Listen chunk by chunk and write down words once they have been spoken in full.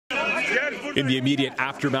In the immediate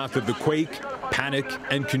aftermath of the quake, panic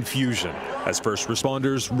and confusion as first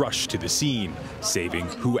responders rushed to the scene, saving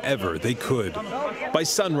whoever they could. By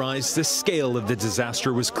sunrise, the scale of the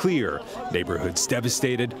disaster was clear. Neighborhoods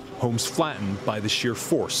devastated, homes flattened by the sheer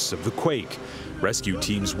force of the quake. Rescue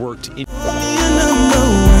teams worked in...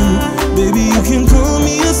 Baby, you can call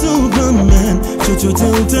me a Superman.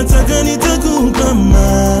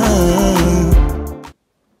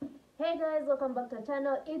 Hey guys, welcome back to our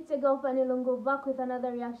channel. It's your girl Fanny back with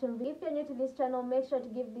another reaction video. If you're new to this channel, make sure to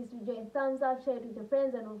give this video a thumbs up, share it with your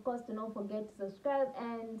friends, and of course do not forget to subscribe.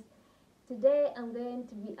 And today I'm going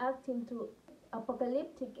to be acting to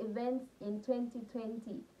apocalyptic events in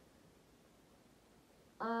 2020.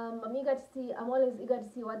 I'm always eager to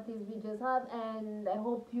see what these videos have, and I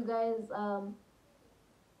hope you guys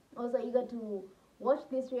also eager to watch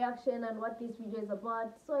this reaction and what this video is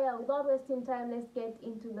about. So yeah, without wasting time, let's get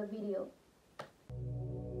into the video.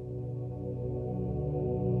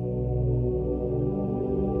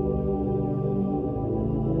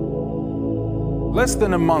 Less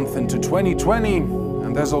than a month into 2020,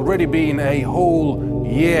 and there's already been a whole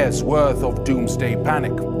year's worth of doomsday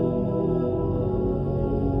panic.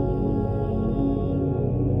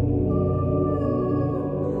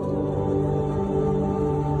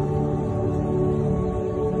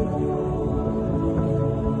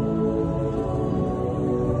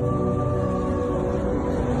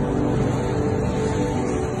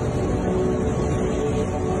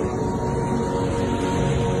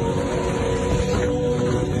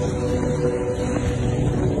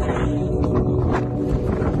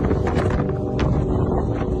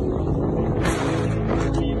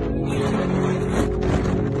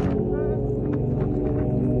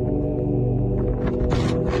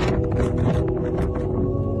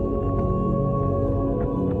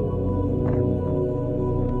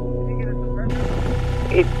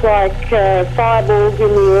 It's like fireballs in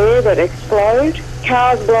the air that explode,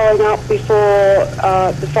 cars blowing up before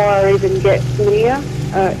the fire even gets near.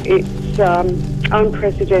 It's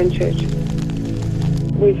unprecedented.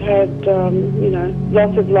 We've had,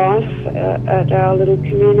 loss of life at our little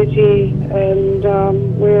community, and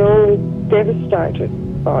we're all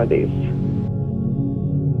devastated by this.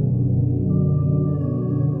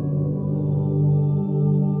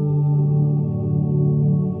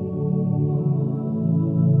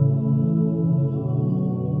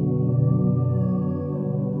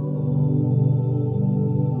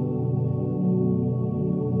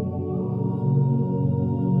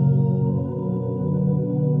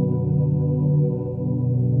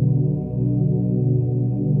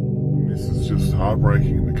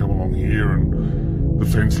 Heartbreaking to come along here, and the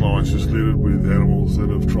fence line's just littered with animals that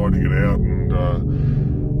have tried to get out,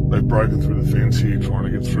 and they've broken through the fence here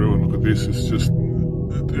trying to get through. And look at this, it's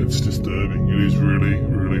disturbing. It is really,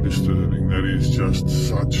 really disturbing. That is just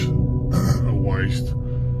such a waste.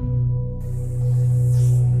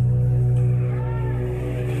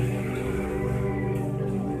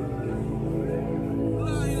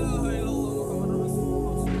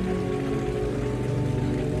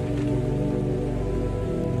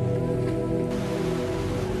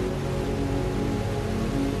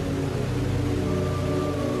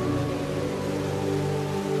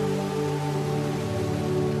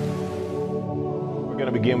 We're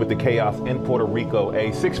going to begin with the chaos in Puerto Rico. A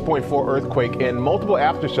 6.4 earthquake and multiple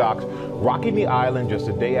aftershocks rocking the island just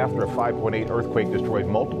a day after a 5.8 earthquake destroyed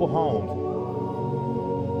multiple homes.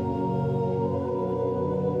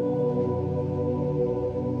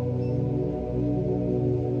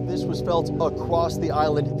 This was felt across the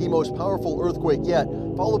island, the most powerful earthquake yet,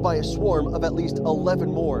 followed by a swarm of at least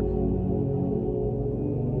 11 more.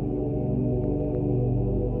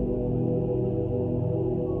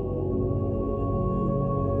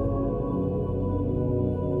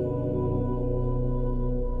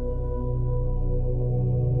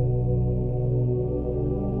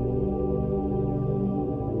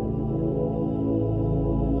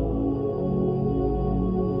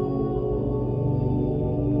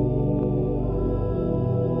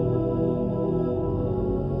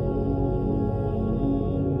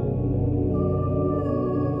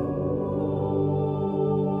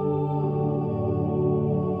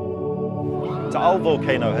 Our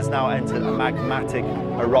volcano has now entered a magmatic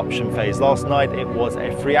eruption phase. Last night it was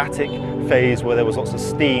a phreatic phase where there was lots of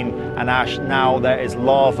steam and ash. Now there is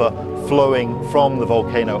lava flowing from the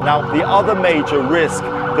volcano. Now the other major risk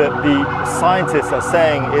that the scientists are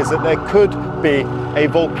saying is that there could be a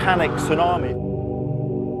volcanic tsunami.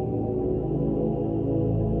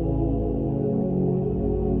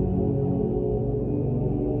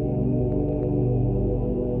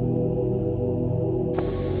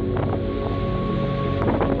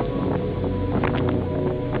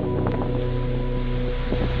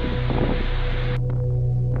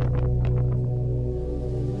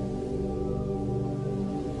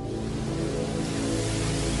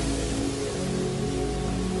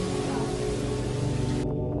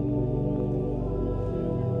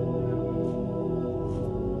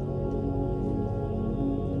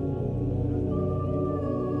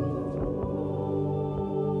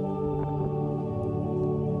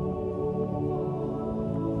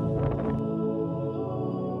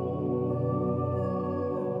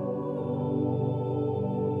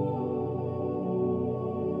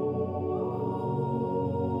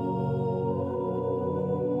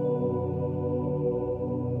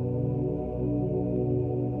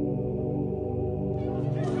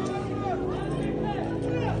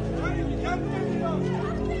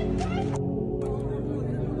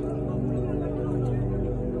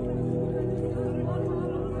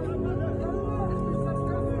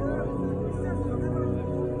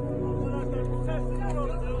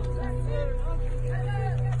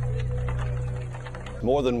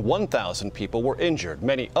 More than 1,000 people were injured.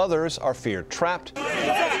 Many others are feared trapped.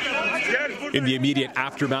 In the immediate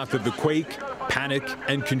aftermath of the quake, panic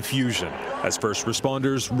and confusion as first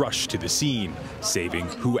responders rushed to the scene, saving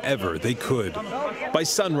whoever they could. By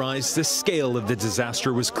sunrise, the scale of the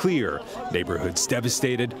disaster was clear. Neighborhoods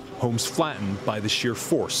devastated, homes flattened by the sheer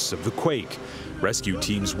force of the quake. Rescue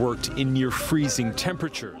teams worked in near freezing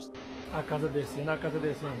temperatures.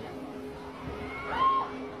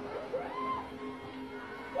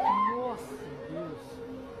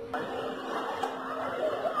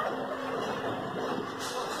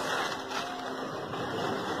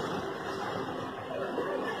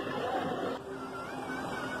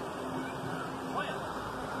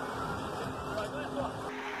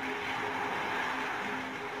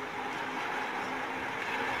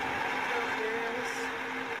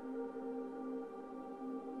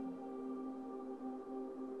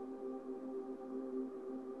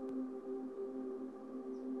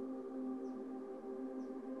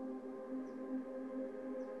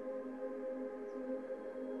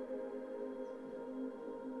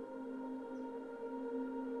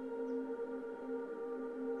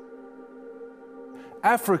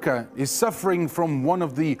 Africa is suffering from one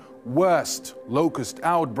of the worst locust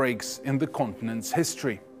outbreaks in the continent's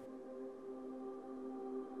history.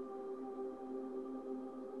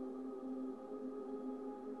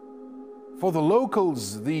 For the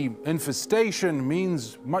locals, the infestation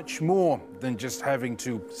means much more than just having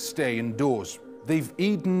to stay indoors. They've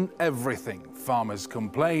eaten everything, farmers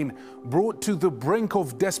complain, brought to the brink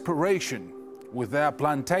of desperation, with their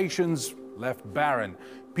plantations left barren,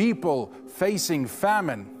 people facing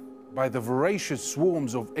famine by the voracious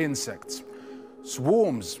swarms of insects,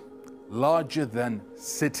 swarms larger than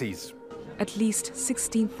cities. At least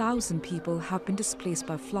 16,000 people have been displaced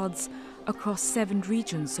by floods across 7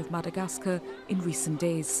 regions of Madagascar in recent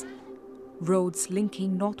days. Roads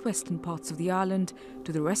linking northwestern parts of the island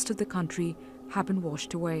to the rest of the country have been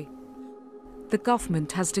washed away. The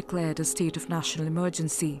government has declared a state of national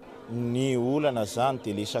emergency.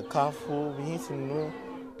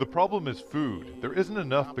 The problem is food. There isn't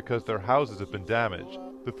enough because their houses have been damaged.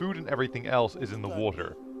 The food and everything else is in the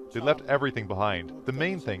water. They left everything behind. The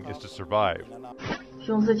main thing is to survive.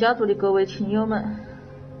 雄狮家族的各位亲友们、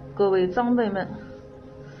各位长辈们，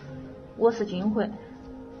我是金慧。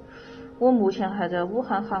我目前还在武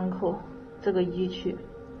汉汉口这个疫区。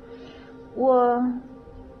我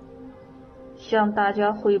向大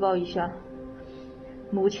家汇报一下，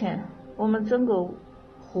目前我们整个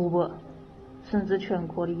湖北甚至全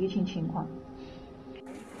国的疫情情况。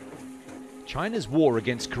 China's war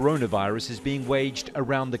against coronavirus is being waged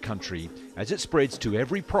around the country as it spreads to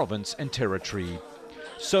every province and territory.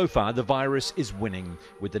 So far, the virus is winning,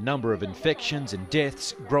 with the number of infections and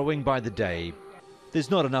deaths growing by the day.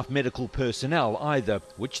 There's not enough medical personnel either,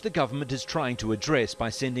 which the government is trying to address by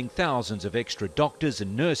sending thousands of extra doctors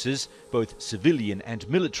and nurses, both civilian and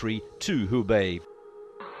military, to Hubei.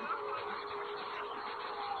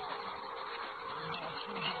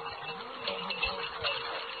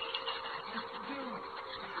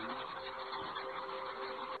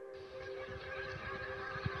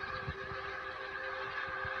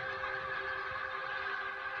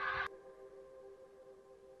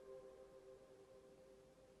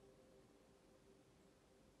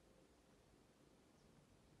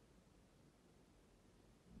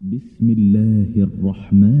 بسم الله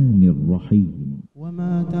الرحمن الرحيم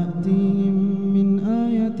وما تأتيهم من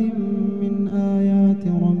آية من آيات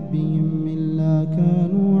ربهم إلا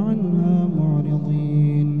كانوا عنها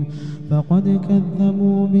معرضين فقد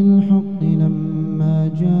كذبوا بالحق لما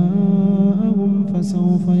جاءهم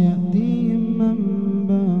فسوف يأتيهم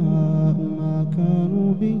أنباء ما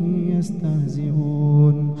كانوا به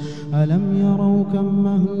يستهزئون ألم يروا كم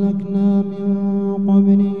أهلكنا من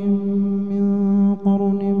قبلهم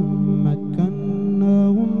قرن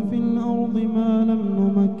مكناهم في الأرض ما لم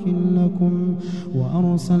نمكن لكم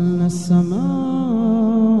وأرسلنا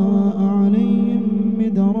السماء عليهم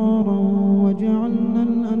مدرارا وجعلنا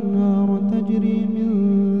الأنهار تجري من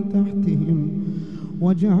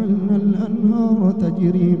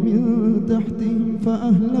تحتهم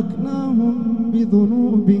فأهلكناهم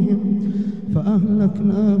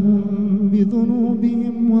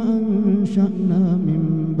بذنوبهم وأنشأنا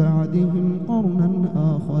من بعدهم قرنا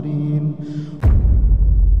آخرين.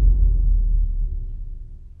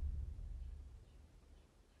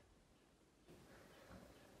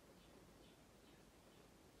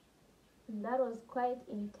 That was quite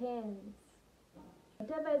intense.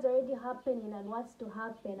 Whatever is already happening and what's to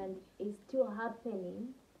happen and is still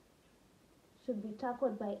happening should be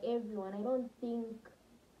tackled by everyone. I don't think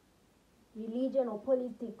religion or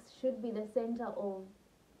politics should be the center of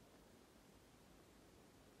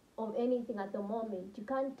anything at the moment. You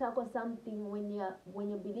can't tackle something when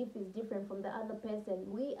your belief is different from the other person.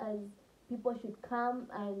 We as people should come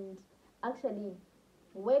and actually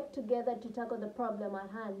work together to tackle the problem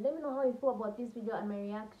at hand. Let me know how you feel about this video and my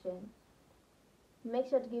reaction. Make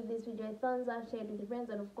sure to give this video a thumbs up, share it with your friends,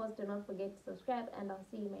 and of course do not forget to subscribe, and I'll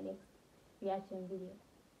see you in my next reaction video.